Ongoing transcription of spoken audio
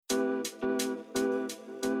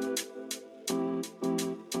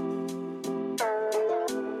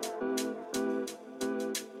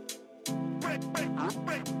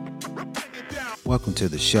Welcome to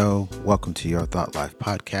the show. Welcome to Your Thought Life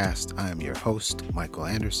podcast. I am your host, Michael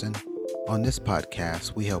Anderson. On this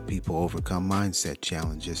podcast, we help people overcome mindset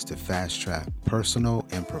challenges to fast track personal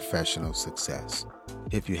and professional success.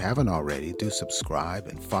 If you haven't already, do subscribe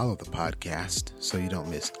and follow the podcast so you don't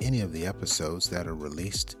miss any of the episodes that are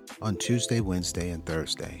released on Tuesday, Wednesday, and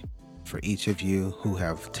Thursday. For each of you who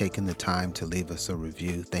have taken the time to leave us a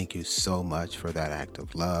review, thank you so much for that act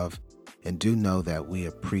of love. And do know that we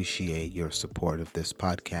appreciate your support of this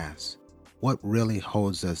podcast. What really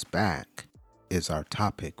holds us back is our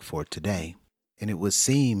topic for today. And it would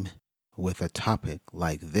seem with a topic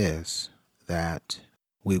like this that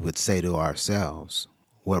we would say to ourselves,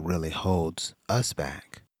 what really holds us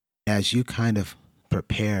back? As you kind of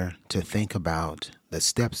prepare to think about the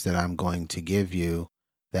steps that I'm going to give you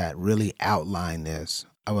that really outline this,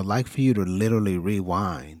 I would like for you to literally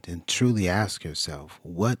rewind and truly ask yourself,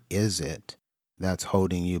 what is it that's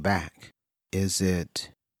holding you back? Is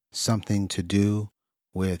it something to do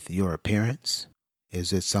with your appearance?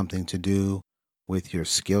 Is it something to do with your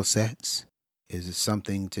skill sets? Is it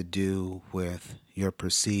something to do with your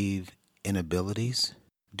perceived inabilities?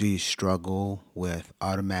 Do you struggle with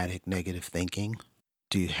automatic negative thinking?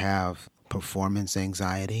 Do you have performance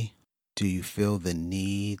anxiety? Do you feel the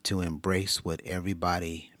need to embrace what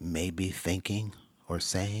everybody may be thinking or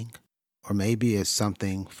saying? Or maybe it's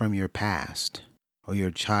something from your past or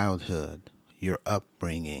your childhood, your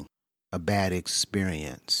upbringing, a bad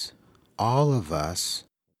experience. All of us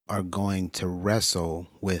are going to wrestle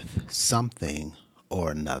with something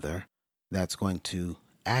or another that's going to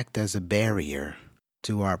act as a barrier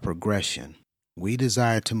to our progression. We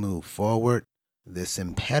desire to move forward. This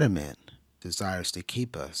impediment desires to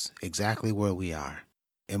keep us exactly where we are.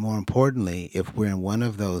 And more importantly, if we're in one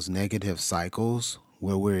of those negative cycles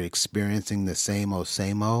where we're experiencing the same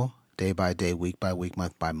old, day by day, week by week,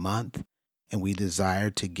 month by month, and we desire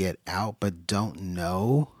to get out but don't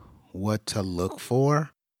know what to look for,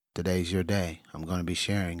 today's your day. I'm going to be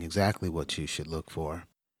sharing exactly what you should look for.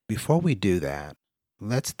 Before we do that,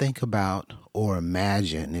 let's think about or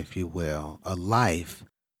imagine, if you will, a life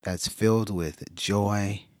that's filled with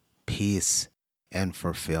joy, peace, and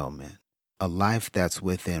fulfillment. A life that's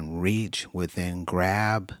within reach, within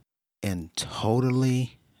grab, and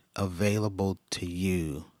totally available to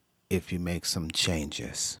you if you make some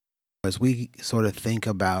changes. As we sort of think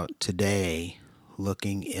about today,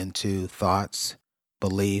 looking into thoughts,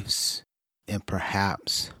 beliefs, and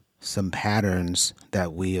perhaps some patterns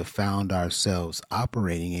that we have found ourselves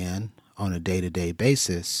operating in on a day-to-day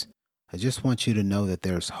basis, I just want you to know that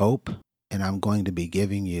there's hope. And I'm going to be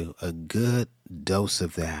giving you a good dose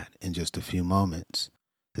of that in just a few moments.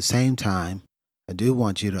 At the same time, I do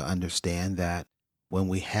want you to understand that when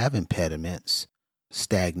we have impediments,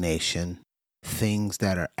 stagnation, things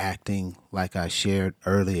that are acting, like I shared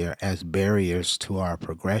earlier, as barriers to our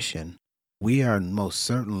progression, we are most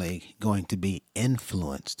certainly going to be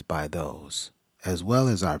influenced by those, as well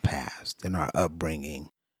as our past and our upbringing,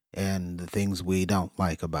 and the things we don't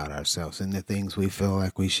like about ourselves and the things we feel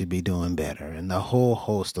like we should be doing better, and the whole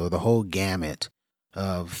host or the whole gamut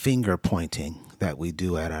of finger pointing that we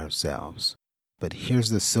do at ourselves. But here's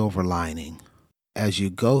the silver lining. As you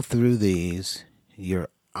go through these, you're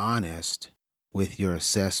honest with your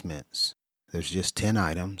assessments. There's just 10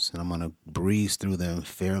 items, and I'm going to breeze through them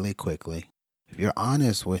fairly quickly. If you're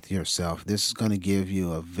honest with yourself, this is going to give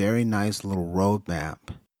you a very nice little roadmap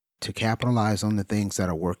to capitalize on the things that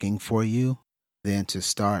are working for you, then to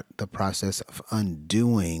start the process of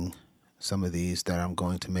undoing some of these that I'm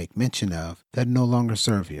going to make mention of that no longer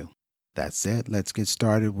serve you. That said, let's get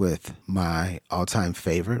started with my all-time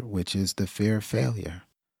favorite, which is the fear of failure.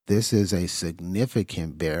 This is a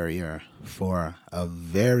significant barrier for a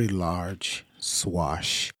very large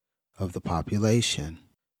swath of the population.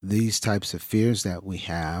 These types of fears that we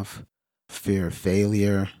have, fear of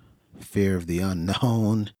failure, fear of the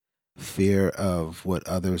unknown, fear of what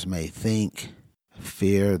others may think,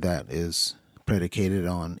 fear that is predicated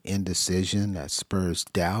on indecision that spurs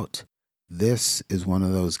doubt. This is one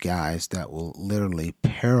of those guys that will literally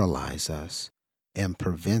paralyze us and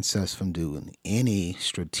prevents us from doing any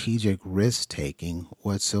strategic risk-taking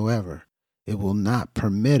whatsoever. It will not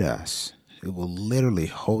permit us. It will literally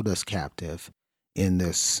hold us captive in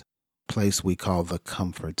this place we call the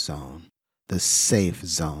comfort zone, the safe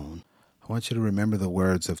zone. I want you to remember the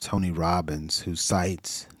words of Tony Robbins, who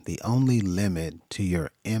cites, "The only limit to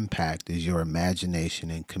your impact is your imagination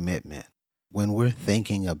and commitment." When we're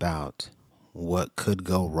thinking about what could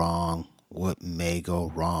go wrong, what may go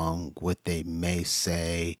wrong, what they may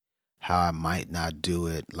say, how I might not do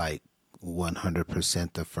it like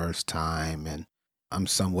 100% the first time, and I'm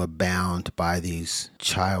somewhat bound by these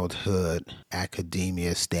childhood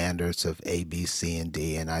academia standards of A, B, C, and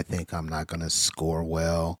D, and I think I'm not going to score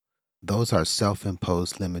well. Those are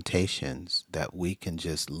self-imposed limitations that we can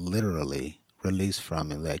just literally release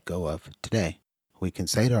from and let go of today. We can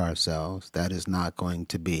say to ourselves, that is not going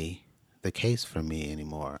to be the case for me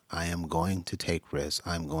anymore. I am going to take risks.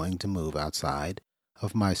 I'm going to move outside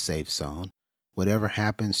of my safe zone. Whatever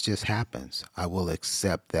happens, just happens. I will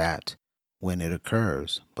accept that when it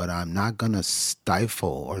occurs, but I'm not going to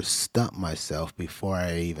stifle or stump myself before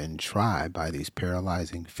I even try by these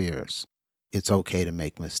paralyzing fears. It's okay to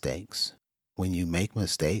make mistakes. When you make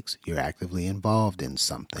mistakes, you're actively involved in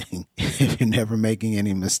something. If you're never making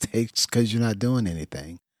any mistakes because you're not doing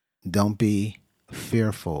anything, don't be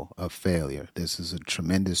fearful of failure. This is a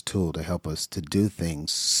tremendous tool to help us to do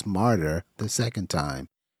things smarter the second time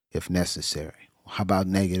if necessary. How about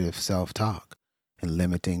negative self-talk and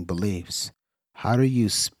limiting beliefs? How do you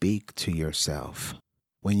speak to yourself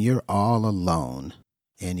when you're all alone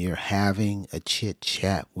and you're having a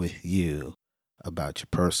chit-chat with you about your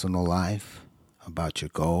personal life, about your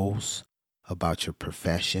goals, about your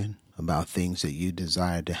profession, about things that you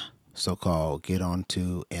desire to so-called get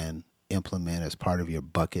onto and implement as part of your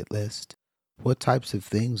bucket list? What types of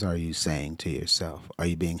things are you saying to yourself? Are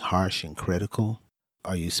you being harsh and critical?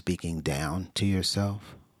 Are you speaking down to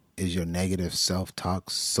yourself? Is your negative self-talk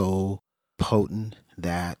so potent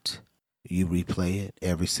that you replay it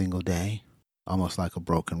every single day, almost like a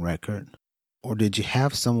broken record? Or did you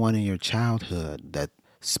have someone in your childhood that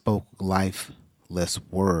spoke lifeless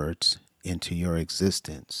words into your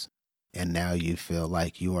existence, and now you feel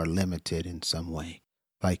like you are limited in some way,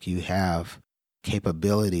 like you have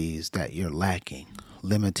capabilities that you're lacking,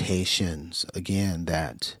 limitations, again,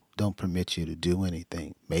 that don't permit you to do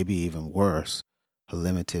anything, maybe even worse, a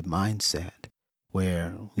limited mindset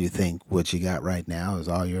where you think what you got right now is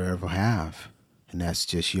all you ever have, and that's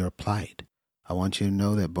just your plight. I want you to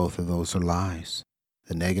know that both of those are lies.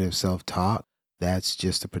 The negative self-talk, that's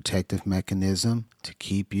just a protective mechanism to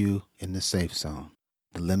keep you in the safe zone.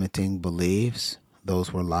 The limiting beliefs,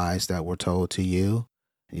 those were lies that were told to you.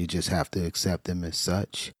 You just have to accept them as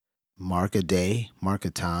such. Mark a day, mark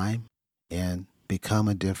a time, and become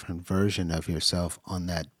a different version of yourself on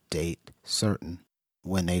that date certain.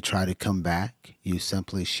 When they try to come back, you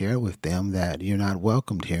simply share with them that you're not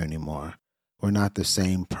welcomed here anymore. We're not the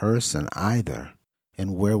same person either.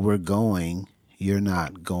 And where we're going, you're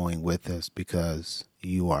not going with us because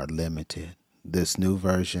you are limited. This new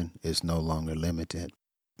version is no longer limited.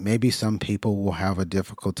 Maybe some people will have a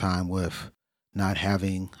difficult time with not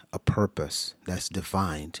having a purpose that's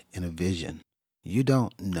defined in a vision. You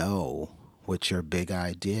don't know what your big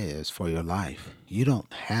idea is for your life. You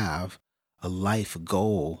don't have a life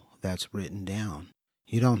goal that's written down.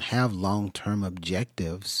 You don't have long-term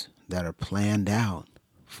objectives that are planned out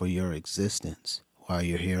for your existence while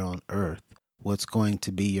you're here on earth. What's going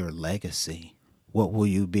to be your legacy? What will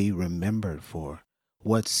you be remembered for?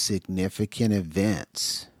 What significant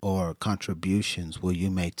events or contributions will you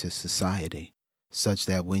make to society such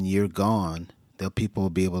that when you're gone, people will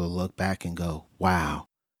be able to look back and go, wow,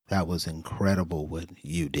 that was incredible what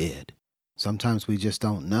you did. Sometimes we just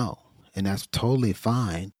don't know, and that's totally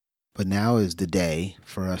fine. But now is the day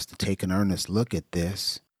for us to take an earnest look at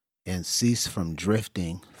this and cease from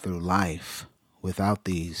drifting through life without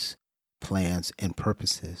these plans and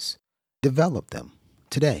purposes. Develop them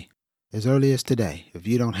today, as early as today. If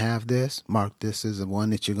you don't have this, mark this as the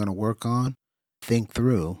one that you're going to work on. Think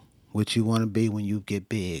through what you want to be when you get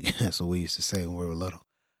big. That's what we used to say when we were little.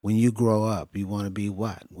 When you grow up, you want to be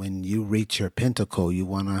what? When you reach your pinnacle, you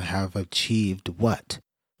want to have achieved what?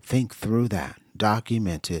 Think through that,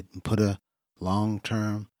 document it, and put a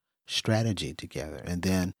long-term strategy together, and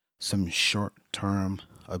then some short-term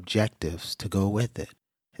objectives to go with it.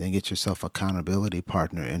 And then get yourself an accountability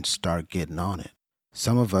partner and start getting on it.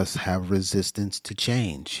 Some of us have resistance to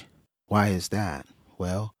change. Why is that?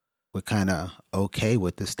 Well, we're kind of okay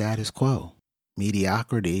with the status quo.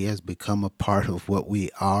 Mediocrity has become a part of what we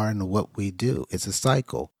are and what we do. It's a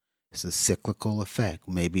cycle. It's a cyclical effect.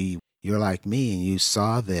 Maybe you're like me and you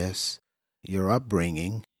saw this, your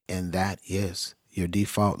upbringing, and that is your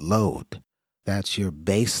default load. That's your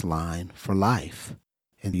baseline for life.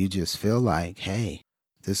 And you just feel like, hey,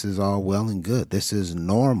 this is all well and good. This is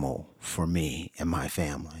normal for me and my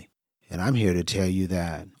family. And I'm here to tell you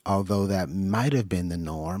that although that might have been the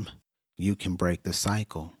norm, you can break the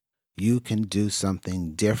cycle. You can do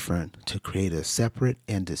something different to create a separate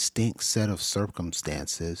and distinct set of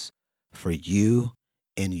circumstances for you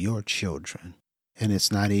and your children. And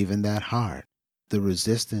it's not even that hard. The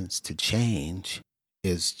resistance to change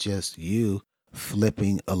is just you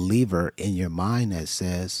flipping a lever in your mind that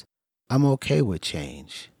says, I'm okay with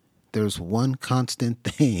change. There's one constant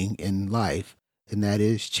thing in life, and that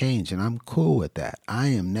is change, and I'm cool with that. I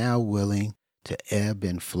am now willing to ebb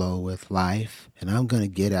and flow with life, and I'm going to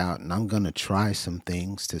get out and I'm going to try some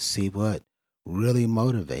things to see what really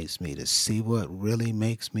motivates me, to see what really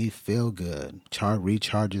makes me feel good,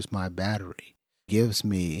 recharges my battery, gives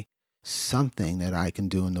me something that I can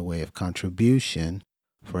do in the way of contribution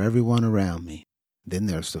for everyone around me. Then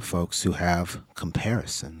there's the folks who have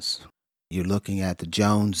comparisons. You're looking at the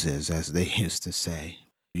Joneses, as they used to say.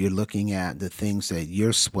 You're looking at the things that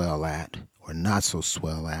you're swell at or not so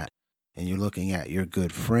swell at. And you're looking at your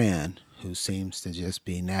good friend who seems to just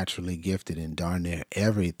be naturally gifted in darn near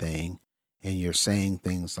everything. And you're saying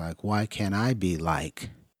things like, why can't I be like?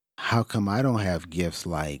 How come I don't have gifts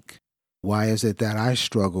like? Why is it that I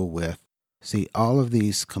struggle with? See, all of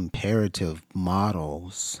these comparative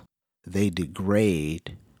models, they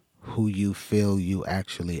degrade who you feel you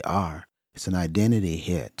actually are. It's an identity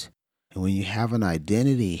hit. And when you have an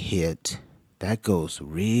identity hit, that goes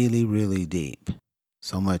really, really deep.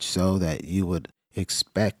 So much so that you would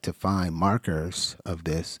expect to find markers of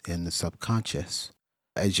this in the subconscious.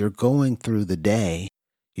 As you're going through the day,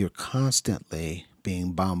 you're constantly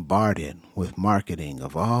being bombarded with marketing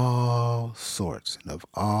of all sorts and of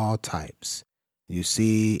all types. You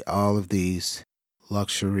see all of these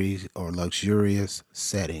luxury or luxurious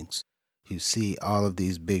settings. You see all of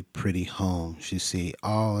these big, pretty homes. You see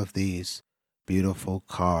all of these beautiful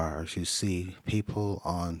cars. You see people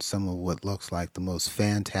on some of what looks like the most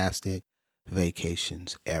fantastic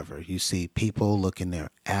vacations ever. You see people looking their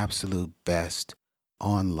absolute best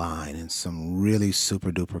online in some really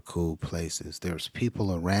super duper cool places. There's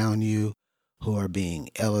people around you who are being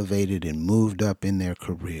elevated and moved up in their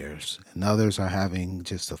careers, and others are having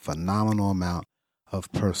just a phenomenal amount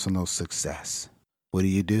of personal success. What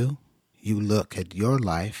do? You look at your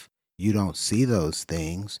life, you don't see those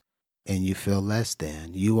things, and you feel less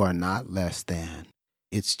than. You are not less than.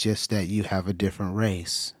 It's just that you have a different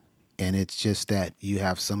race. And it's just that you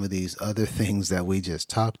have some of these other things that we just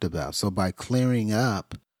talked about. So by clearing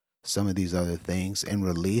up some of these other things and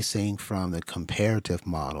releasing from the comparative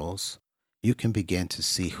models, you can begin to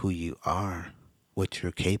see who you are, what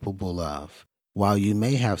you're capable of. While you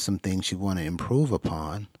may have some things you want to improve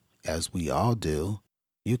upon, as we all do,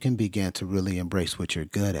 you can begin to really embrace what you're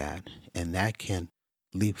good at. And that can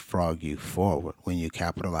leapfrog you forward when you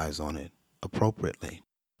capitalize on it appropriately.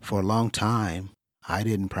 For a long time, I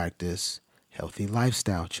didn't practice healthy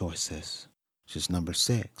lifestyle choices, which is number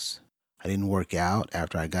 6. I didn't work out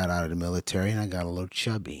after I got out of the military and I got a little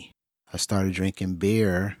chubby. I started drinking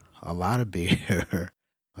beer, a lot of beer.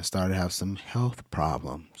 I started to have some health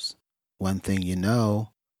problems. One thing you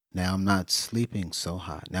know, now I'm not sleeping so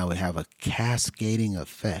hot. Now we have a cascading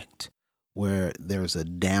effect where there's a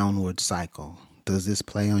downward cycle. Does this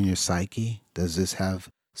play on your psyche? Does this have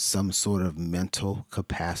some sort of mental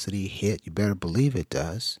capacity hit? You better believe it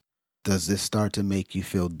does. Does this start to make you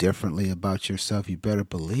feel differently about yourself? You better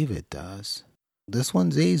believe it does. This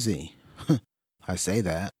one's easy. I say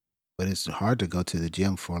that, but it's hard to go to the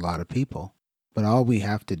gym for a lot of people. But all we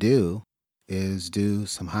have to do is do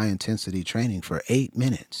some high intensity training for 8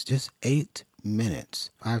 minutes, just 8 minutes,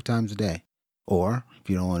 5 times a day. Or if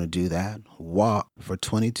you don't want to do that, walk for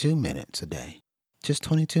 22 minutes a day, just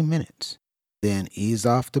 22 minutes. Then ease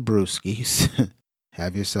off the brewskis,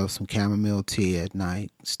 have yourself some chamomile tea at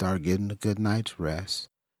night, start getting a good night's rest,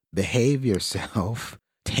 behave yourself,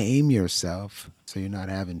 tame yourself so you're not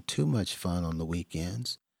having too much fun on the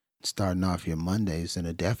weekends, starting off your Mondays in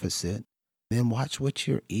a deficit. Then watch what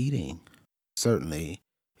you're eating. Certainly,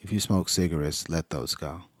 if you smoke cigarettes, let those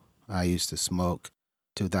go. I used to smoke.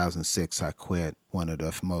 2006, I quit. One of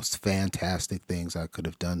the most fantastic things I could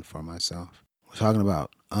have done for myself. We're talking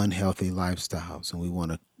about unhealthy lifestyles, and we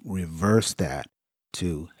want to reverse that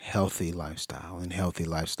to healthy lifestyle and healthy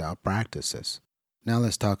lifestyle practices. Now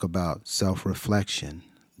let's talk about self-reflection,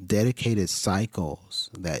 dedicated cycles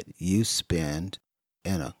that you spend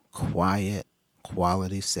in a quiet,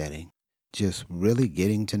 quality setting, just really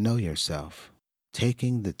getting to know yourself,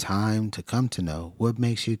 taking the time to come to know what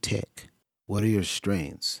makes you tick. What are your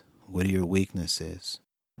strengths? What are your weaknesses?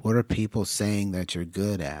 What are people saying that you're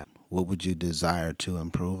good at? What would you desire to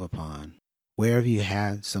improve upon? Where have you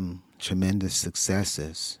had some tremendous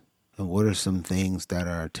successes? And what are some things that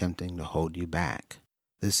are attempting to hold you back?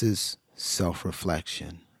 This is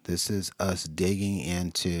self-reflection. This is us digging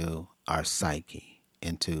into our psyche,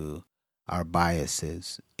 into our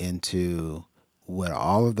biases, into what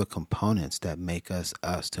all of the components that make us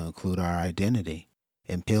us, to include our identity.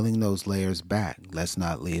 And peeling those layers back, let's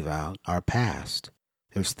not leave out our past.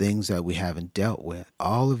 There's things that we haven't dealt with.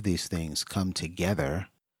 All of these things come together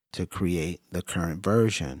to create the current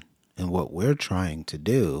version. And what we're trying to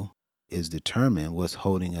do is determine what's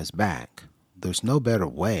holding us back. There's no better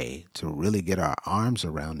way to really get our arms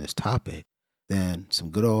around this topic than some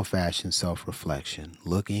good old-fashioned self-reflection,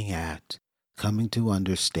 looking at, coming to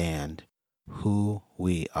understand who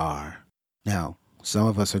we are. Now, some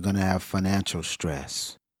of us are going to have financial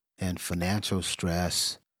stress, and financial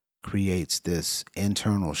stress creates this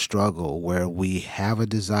internal struggle where we have a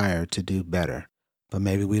desire to do better, but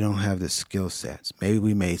maybe we don't have the skill sets. Maybe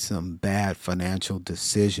we made some bad financial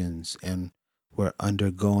decisions and we're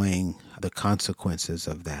undergoing the consequences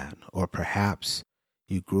of that. Or perhaps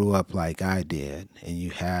you grew up like I did and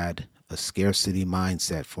you had a scarcity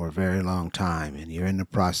mindset for a very long time and you're in the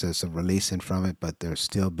process of releasing from it, but there's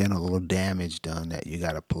still been a little damage done that you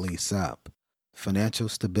got to police up. Financial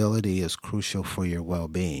stability is crucial for your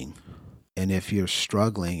well-being. And if you're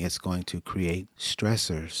struggling, it's going to create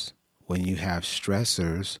stressors. When you have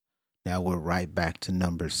stressors, now we're right back to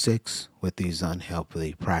number 6 with these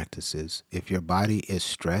unhealthy practices. If your body is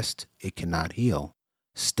stressed, it cannot heal.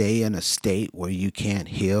 Stay in a state where you can't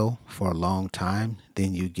heal for a long time,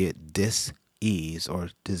 then you get dis-ease or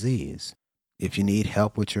disease. If you need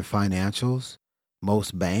help with your financials,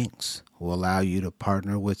 most banks will allow you to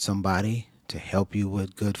partner with somebody to help you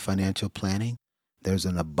with good financial planning. There's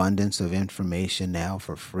an abundance of information now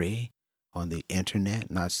for free on the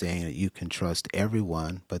internet. Not saying that you can trust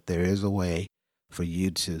everyone, but there is a way for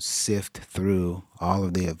you to sift through all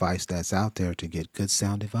of the advice that's out there to get good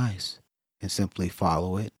sound advice. And simply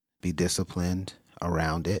follow it, be disciplined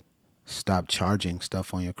around it. Stop charging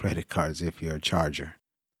stuff on your credit cards if you're a charger.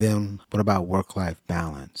 Then what about work-life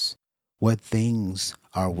balance? What things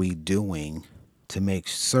are we doing to make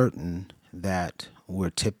certain that we're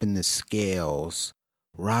tipping the scales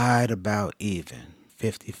right about even,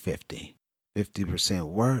 50-50? 50%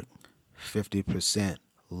 work, 50%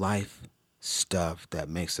 life stuff that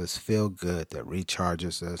makes us feel good, that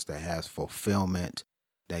recharges us, that has fulfillment,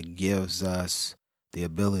 that gives us the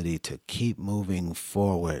ability to keep moving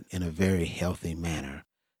forward in a very healthy manner,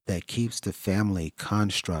 that keeps the family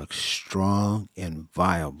construct strong and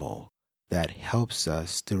viable, that helps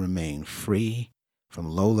us to remain free from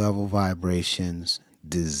low-level vibrations,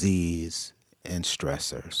 disease, and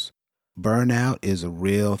stressors. Burnout is a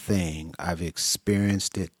real thing. I've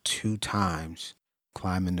experienced it 2 times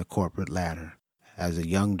climbing the corporate ladder. As a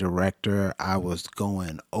young director, I was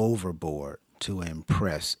going overboard to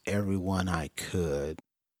impress everyone I could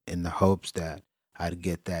in the hopes that I'd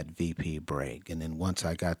get that VP break. And then once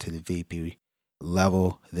I got to the VP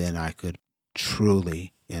level, then I could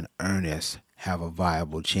truly, in earnest, have a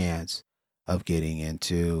viable chance of getting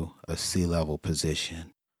into a C-level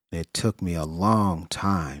position. It took me a long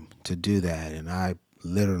time to do that, and I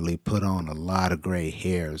literally put on a lot of gray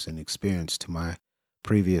hairs and experience to my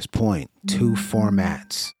previous point. 2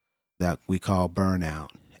 formats that we call burnout.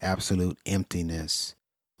 Absolute emptiness.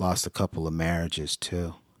 Lost a couple of marriages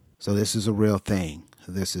too. So this is a real thing.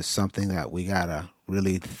 This is something that we gotta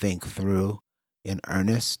really think through in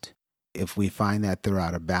earnest. If we find that they're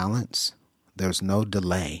out of balance, there's no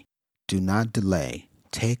delay. Do not delay.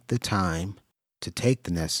 Take the time to take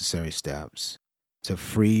the necessary steps to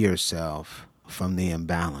free yourself from the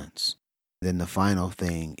imbalance. Then the final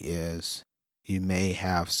thing is you may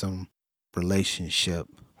have some relationship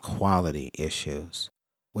quality issues.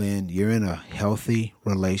 When you're in a healthy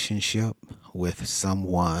relationship with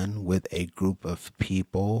someone, with a group of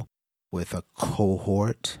people, with a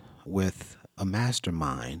cohort, with a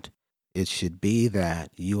mastermind, it should be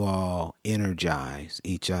that you all energize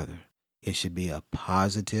each other. It should be a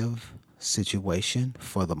positive situation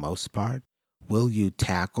for the most part. Will you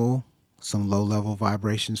tackle some low-level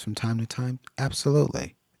vibrations from time to time?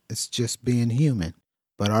 Absolutely. It's just being human.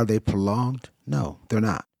 But are they prolonged? No, they're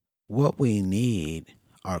not. What we need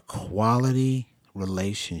are quality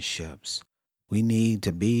relationships. We need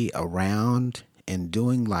to be around and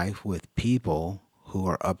doing life with people who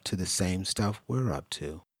are up to the same stuff we're up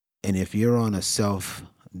to. And if you're on a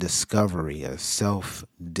self-discovery, a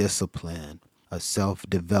self-discipline, a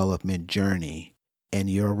self-development journey, and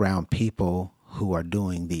you're around people who are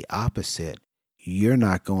doing the opposite, you're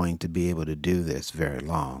not going to be able to do this very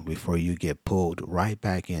long before you get pulled right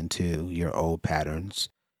back into your old patterns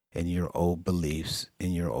and your old beliefs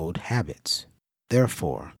and your old habits.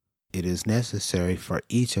 Therefore, it is necessary for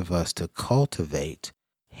each of us to cultivate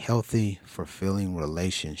healthy, fulfilling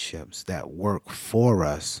relationships that work for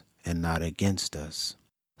us and not against us.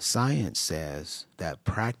 Science says that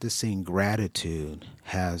practicing gratitude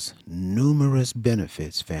has numerous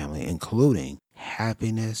benefits, family, including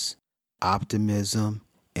happiness, optimism,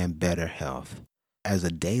 and better health. As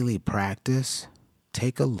a daily practice,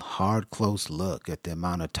 take a hard, close look at the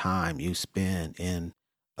amount of time you spend in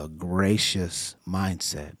a gracious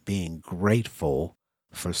mindset, being grateful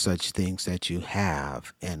for such things that you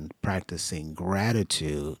have, and practicing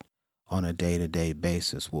gratitude on a day-to-day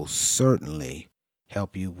basis will certainly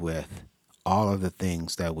help you with all of the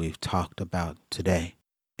things that we've talked about today.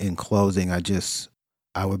 In closing,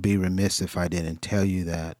 I would be remiss if I didn't tell you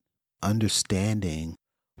that understanding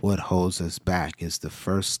what holds us back is the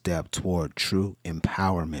first step toward true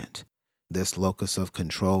empowerment. This locus of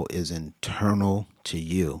control is internal to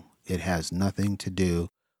you. It has nothing to do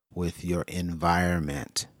with your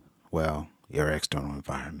environment. Well, your external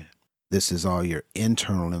environment. This is all your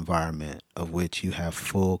internal environment of which you have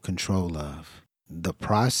full control of. The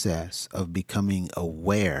process of becoming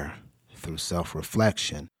aware through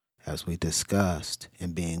self-reflection, as we discussed,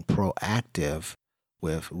 and being proactive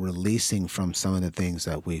with releasing from some of the things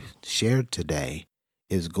that we've shared today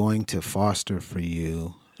is going to foster for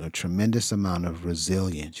you a tremendous amount of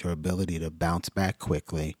resilience, your ability to bounce back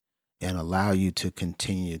quickly and allow you to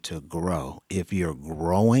continue to grow. If you're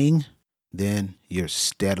growing, then you're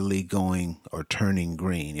steadily going or turning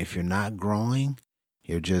green. If you're not growing,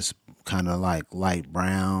 you're just kind of like light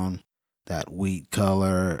brown, that wheat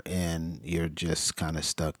color, and you're just kind of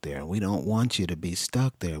stuck there. We don't want you to be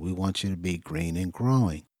stuck there. We want you to be green and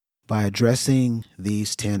growing. By addressing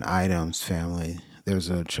these 10 items, family, there's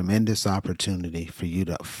a tremendous opportunity for you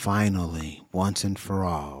to finally, once and for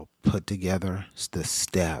all, put together the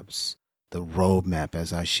steps, the roadmap,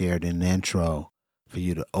 as I shared in the intro, for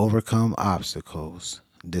you to overcome obstacles,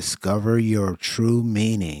 discover your true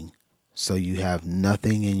meaning, so you have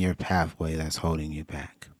nothing in your pathway that's holding you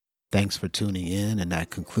back. Thanks for tuning in, and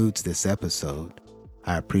that concludes this episode.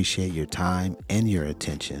 I appreciate your time and your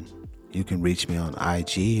attention. You can reach me on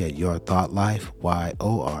IG at Your Thought Life,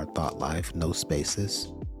 YOR Thought Life, no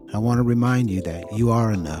spaces. I want to remind you that you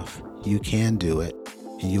are enough, you can do it,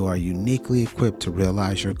 and you are uniquely equipped to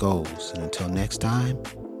realize your goals. And until next time,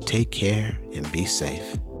 take care and be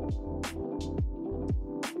safe.